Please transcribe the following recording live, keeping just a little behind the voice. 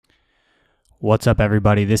What's up,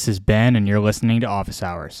 everybody? This is Ben, and you're listening to Office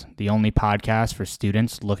Hours, the only podcast for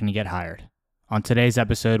students looking to get hired. On today's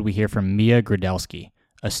episode, we hear from Mia Gradelski,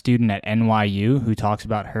 a student at NYU who talks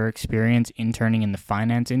about her experience interning in the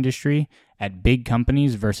finance industry at big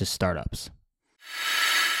companies versus startups.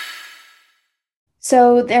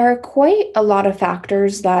 So there are quite a lot of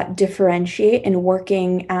factors that differentiate in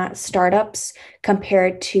working at startups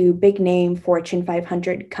compared to big name Fortune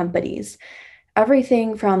 500 companies.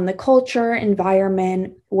 Everything from the culture,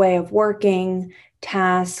 environment, way of working,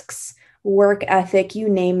 tasks, work ethic, you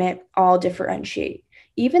name it, all differentiate.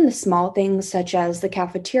 Even the small things such as the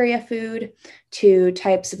cafeteria food to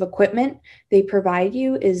types of equipment they provide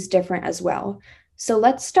you is different as well. So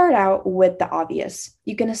let's start out with the obvious.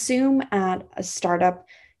 You can assume at a startup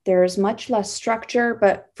there's much less structure,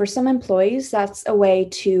 but for some employees, that's a way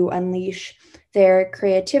to unleash their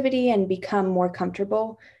creativity and become more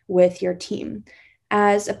comfortable with your team.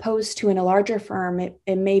 As opposed to in a larger firm,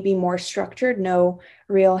 it may be more structured, no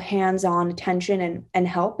real hands on attention and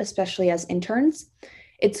help, especially as interns.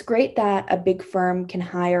 It's great that a big firm can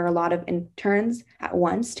hire a lot of interns at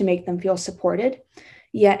once to make them feel supported,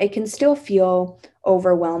 yet it can still feel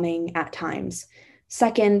overwhelming at times.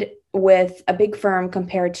 Second, with a big firm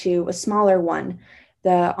compared to a smaller one,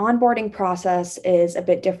 the onboarding process is a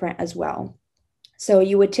bit different as well. So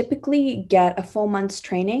you would typically get a full month's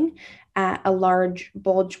training at a large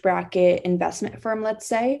bulge bracket investment firm, let's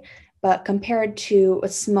say, but compared to a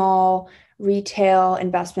small retail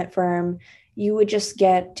investment firm, you would just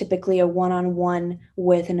get typically a one-on-one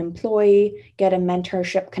with an employee, get a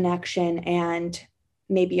mentorship connection, and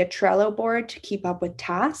maybe a Trello board to keep up with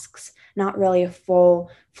tasks, not really a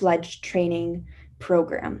full-fledged training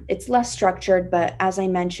program. It's less structured, but as I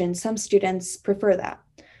mentioned, some students prefer that.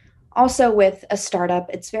 Also, with a startup,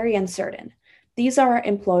 it's very uncertain. These are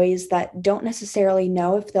employees that don't necessarily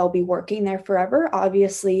know if they'll be working there forever,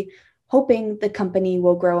 obviously, hoping the company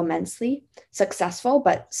will grow immensely successful,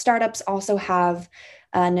 but startups also have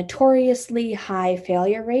a notoriously high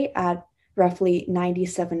failure rate at roughly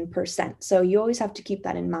 97%. So you always have to keep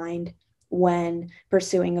that in mind when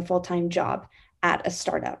pursuing a full time job at a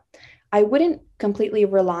startup. I wouldn't completely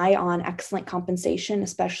rely on excellent compensation,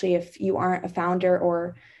 especially if you aren't a founder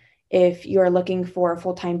or if you're looking for a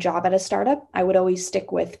full time job at a startup. I would always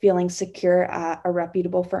stick with feeling secure at a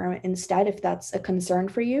reputable firm instead, if that's a concern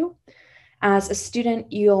for you. As a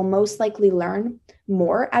student, you'll most likely learn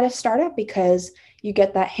more at a startup because you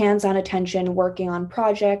get that hands on attention working on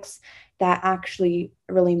projects that actually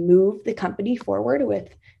really move the company forward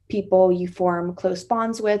with people you form close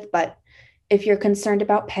bonds with. But if you're concerned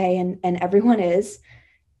about pay, and everyone is,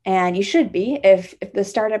 and you should be, if the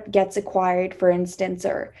startup gets acquired, for instance,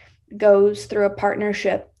 or goes through a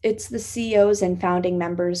partnership, it's the CEOs and founding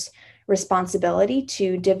members' responsibility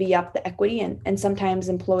to divvy up the equity, and sometimes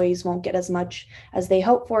employees won't get as much as they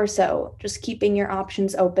hope for. So just keeping your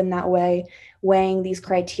options open that way, weighing these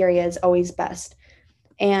criteria is always best.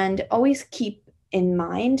 And always keep in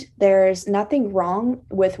mind there's nothing wrong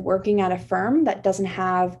with working at a firm that doesn't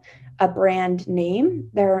have a brand name.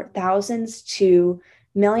 There are thousands to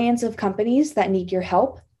millions of companies that need your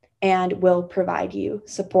help and will provide you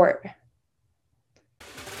support.